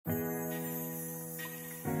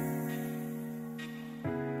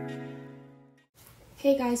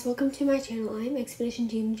Hey guys, welcome to my channel. I'm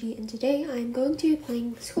ExpeditionGMG and today I'm going to be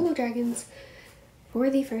playing School of Dragons for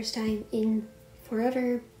the first time in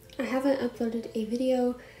forever. I haven't uploaded a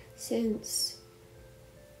video since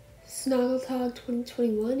Snoggletog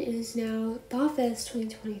 2021. It is now Thawfest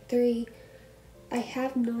 2023. I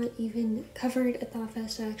have not even covered a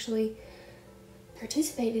Thawfest. I actually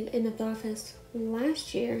participated in a Thawfest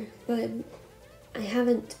last year, but I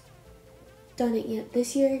haven't done it yet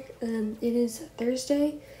this year. It is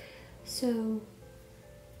Thursday, so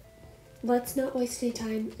let's not waste any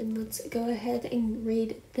time and let's go ahead and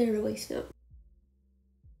read the release note.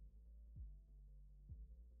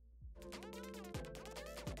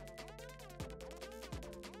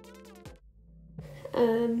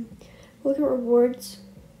 Look at rewards.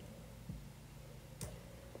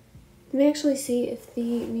 Let me actually see if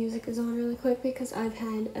the music is on really quick because I've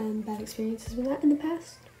had bad experiences with that in the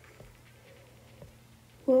past.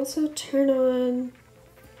 We'll also turn on...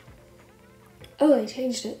 Oh, I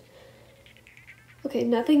changed it. Okay,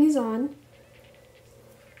 nothing is on.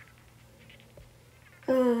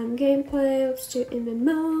 Gameplay, let's do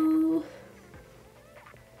MMO.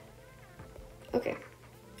 Okay,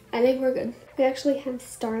 I think we're good. We actually have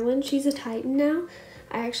Starlin. She's a Titan now.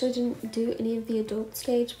 I actually didn't do any of the adult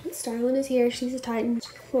stage, but Starlin is here. She's a Titan.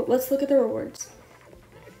 Well, let's look at the rewards.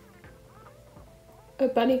 A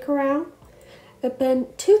bunny corral.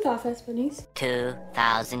 Two Thawfest bunnies.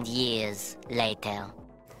 2,000 years later.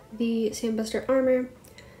 The Sandbuster armor,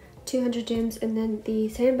 200 gems, and then the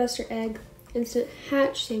Sandbuster egg, instant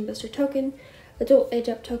hatch, Sandbuster token, adult age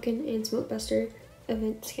up token, and Smokebuster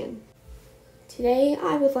event skin. Today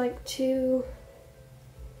I would like to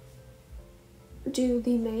do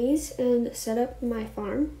the maze and set up my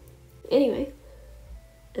farm. Anyway,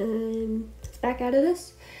 let's back out of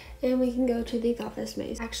this and we can go to the Thawfest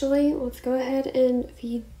maze. Actually, let's go ahead and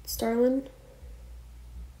feed Starlin.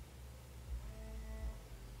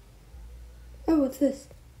 Oh, what's this?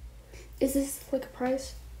 Is this like a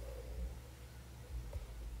prize?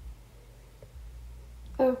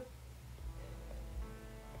 Oh.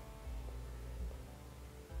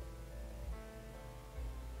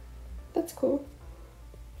 That's cool.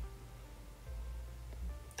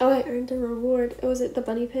 Oh, I earned a reward. Oh, was it the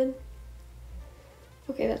bunny pin?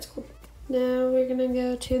 Okay, that's cool. Now we're gonna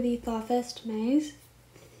go to the Thawfest maze.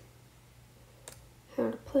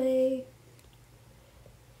 How to play.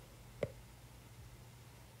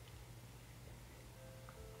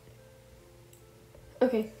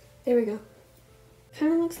 Okay, there we go.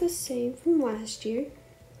 Kind of looks the same from last year.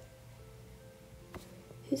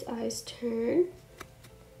 His eyes turn.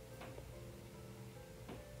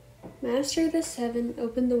 Master the 7,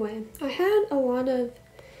 open the way. I had a lot of,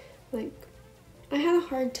 I had a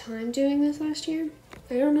hard time doing this last year.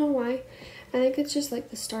 I don't know why. I think it's just like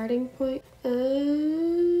the starting point.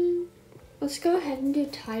 Let's go ahead and do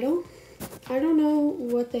title. I don't know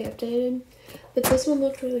what they updated, but this one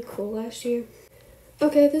looked really cool last year.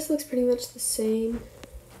 Okay, this looks pretty much the same.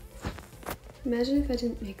 Imagine if I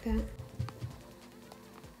didn't make that.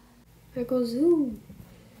 I go zoom.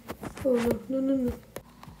 Oh no.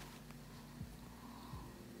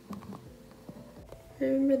 I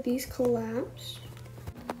remember these collapsed.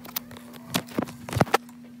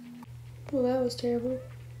 Well, that was terrible.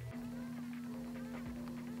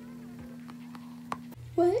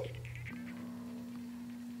 What?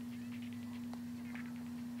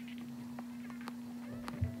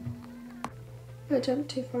 I jumped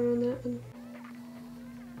too far on that one.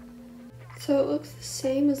 So it looks the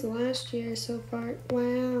same as last year so far.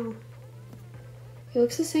 Wow. It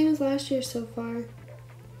looks the same as last year so far.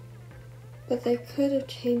 But they could have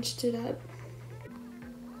changed it up.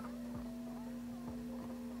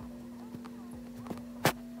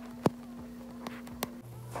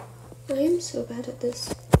 I am so bad at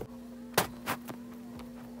this.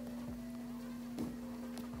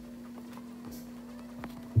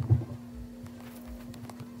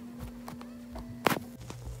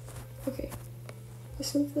 Okay,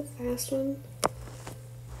 this one's the fast one.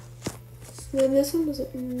 And then this one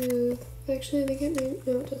doesn't move. Actually, I think it moved.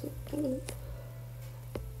 No, it doesn't. That one.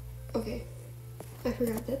 Okay, I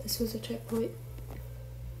forgot that this was a checkpoint.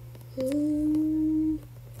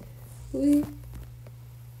 We.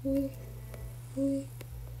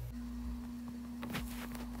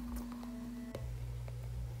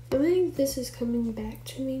 I think this is coming back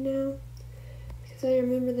to me now because I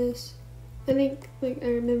remember this. I think I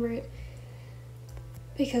remember it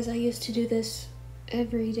because I used to do this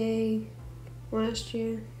every day last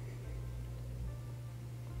year.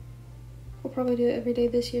 I'll probably do it every day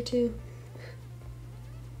this year too.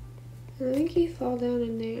 And I think you fall down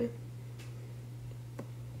in there.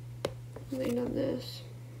 Land on this.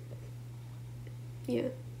 Yeah.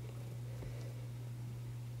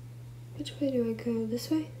 Which way do I go? This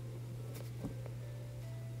way?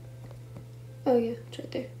 Oh yeah, it's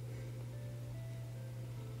right there.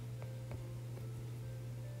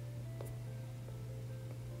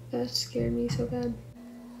 That scared me so bad.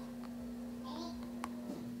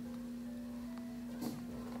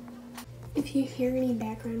 If you hear any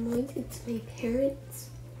background noise, it's my parents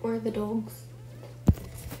or the dogs.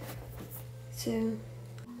 So,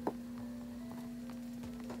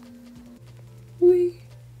 wee.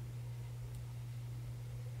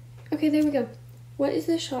 Okay, there we go. What is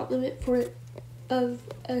the shot limit of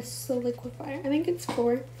a solidifier? I think it's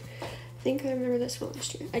 4. I think I remember this one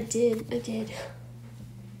last year. I did.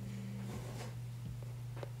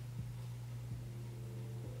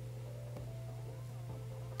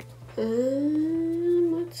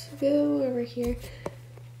 Let's go over here.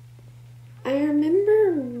 I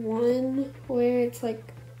remember one where it's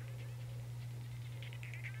like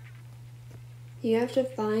you have to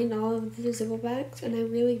find all of the zipplerbacks, and I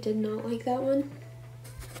really did not like that one.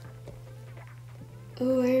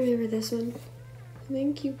 Oh, I remember this one. I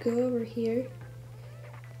think you go over here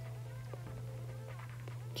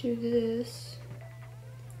to this.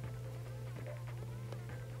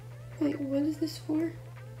 Wait, what is this for?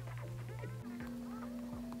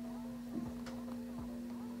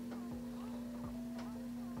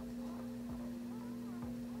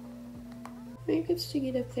 I think it's to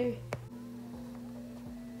get up there.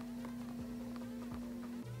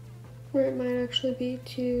 Or it might actually be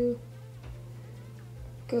to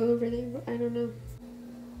go over there, but I don't know.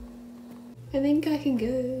 I think I can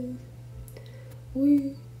go.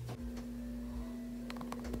 Wee.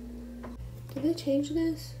 Did they change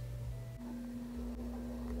this?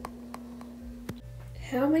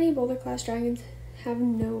 How many Boulder Class dragons have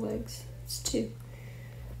no legs? It's 2.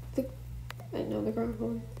 I know the wrong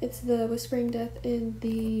one. It's the Whispering Death and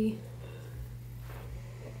the...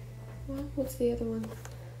 What's the other one?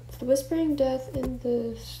 It's the Whispering Death and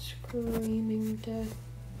the Screaming Death.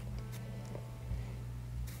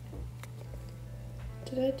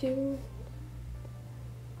 Did I do...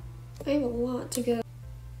 I have a lot to go.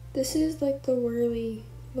 This is like the whirly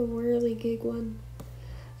gig one.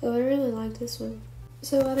 Oh, I really like this one.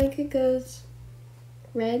 So I think it goes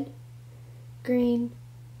red, green,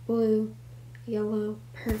 blue, yellow,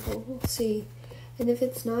 purple. We'll see. And if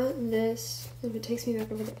it's not this, if it takes me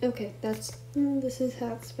back over there. Okay, this is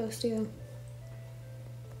how it's supposed to go.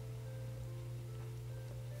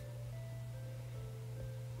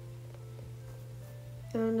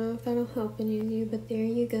 I don't know if that'll help any of you, but there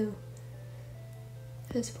you go.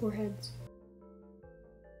 It has 4 heads.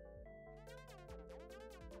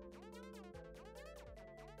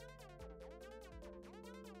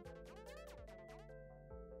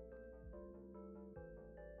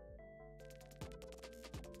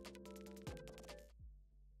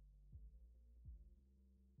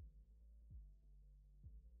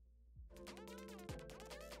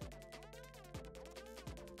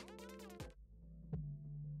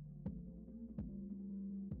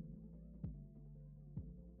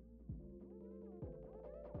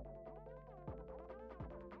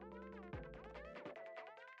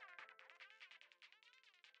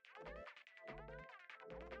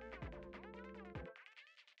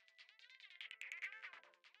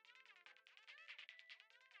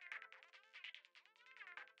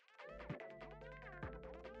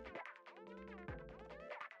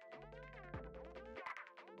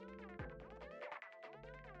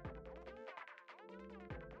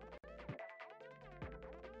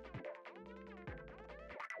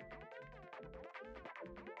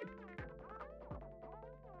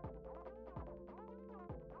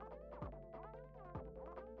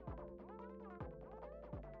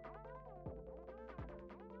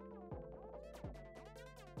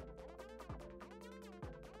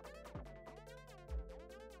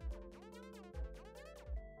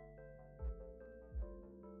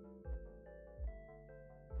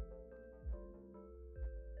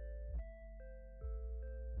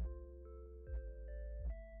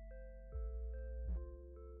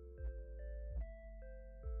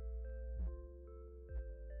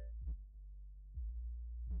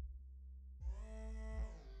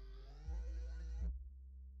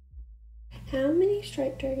 How many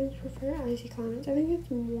striped dragons prefer icy climates? I think it's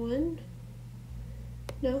 1.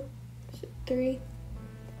 No? Is it 3?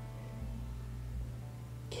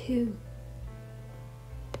 2.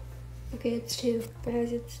 Okay, it's 2.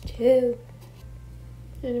 Guys, it's 2.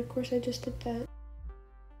 And of course I just did that.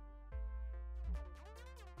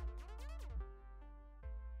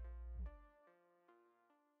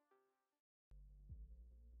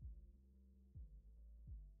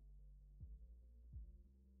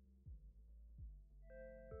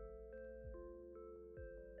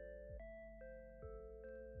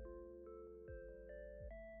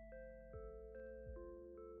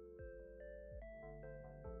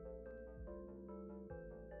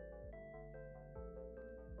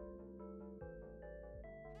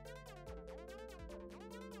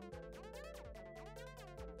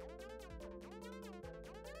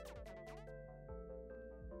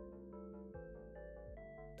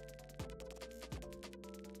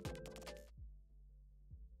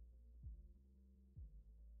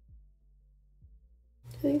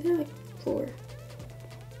 I think they're like 4.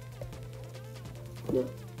 No.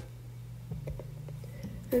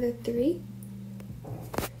 Are there 3?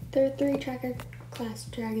 There are 3 tracker class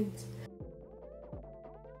dragons.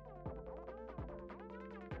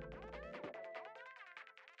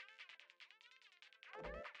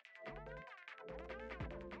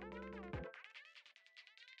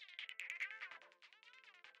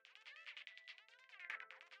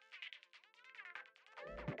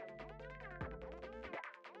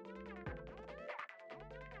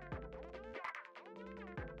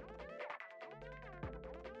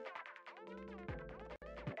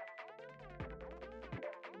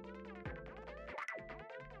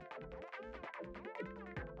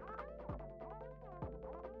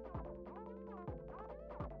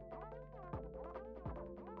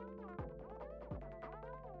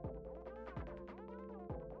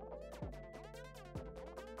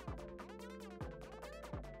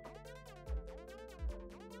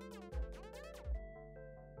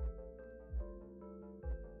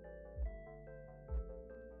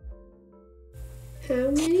 How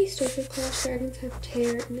many Stupid Class Dragons have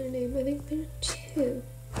Terror in their name? I think there are 2.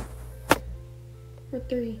 Or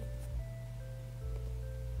 3.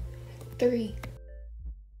 3.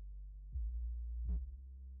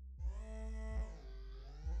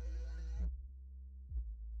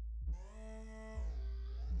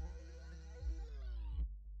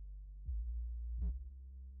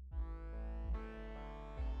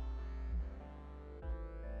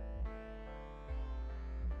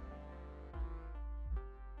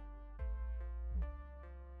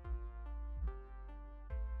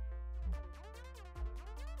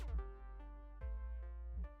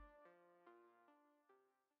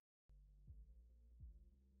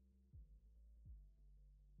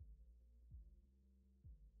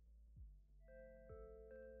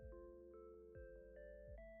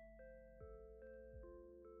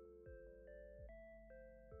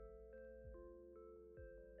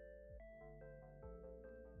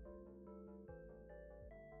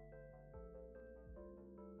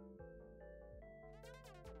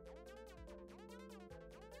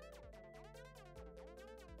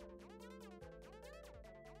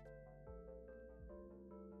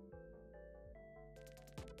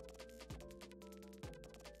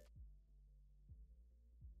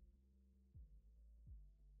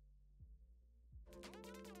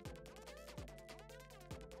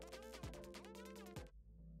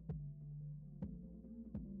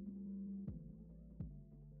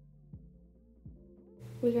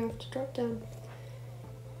 We have to drop down.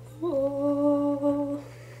 Oh.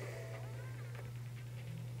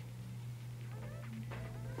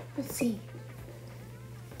 Let's see.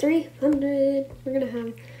 300. We're gonna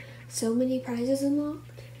have so many prizes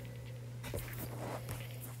unlocked.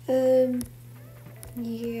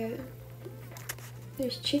 Yeah.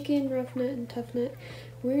 There's chicken, rough nut, and tough nut.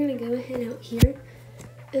 We're gonna go ahead out here,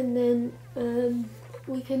 and then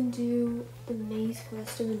we can do the maze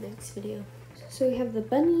quest in the next video. So we have the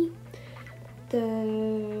bunny, the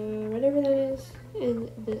whatever that is, and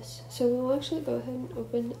this. So we'll actually go ahead and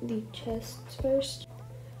open the chests first.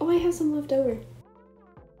 Oh, I have some left over.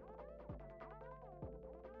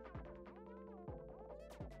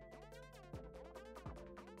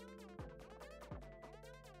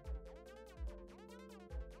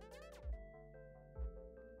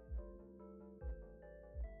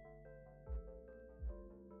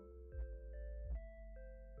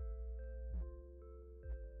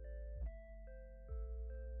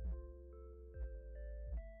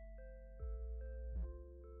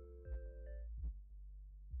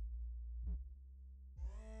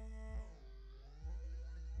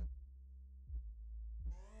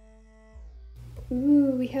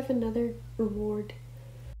 Ooh, we have another reward.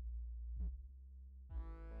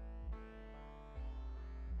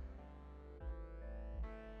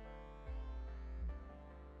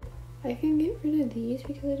 I can get rid of these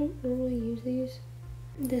because I don't normally use these.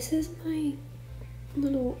 This is my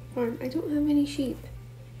little farm. I don't have any sheep,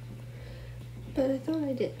 but I thought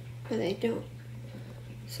I did, but I don't.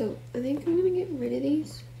 So I think I'm gonna get rid of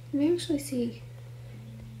these. Let me actually see.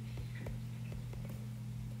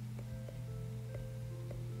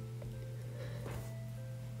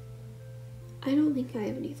 I don't think I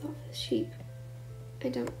have any Thawfest sheep. I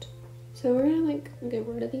don't. So we're gonna like get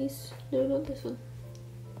rid of these. No, not this one.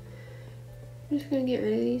 I'm just gonna get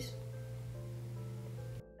rid of these.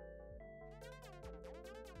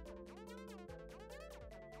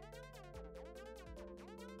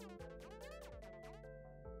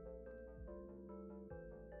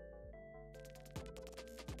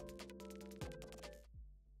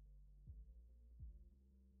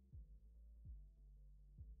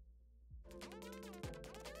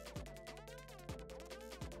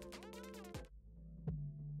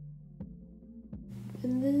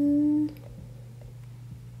 And then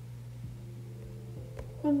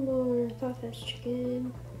one more Thawfest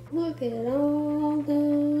chicken. Look at all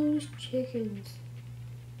those chickens.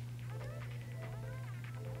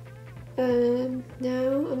 Now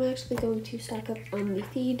I'm actually going to stock up on the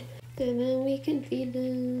feed, and then we can feed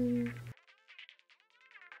them.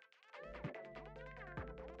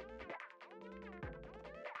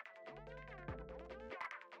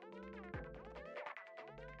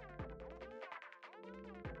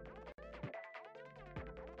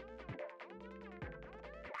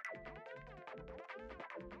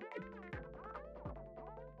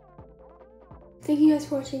 Thank you guys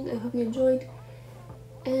for watching. I hope you enjoyed.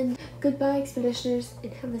 And goodbye, expeditioners,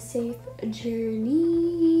 and have a safe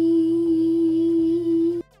journey.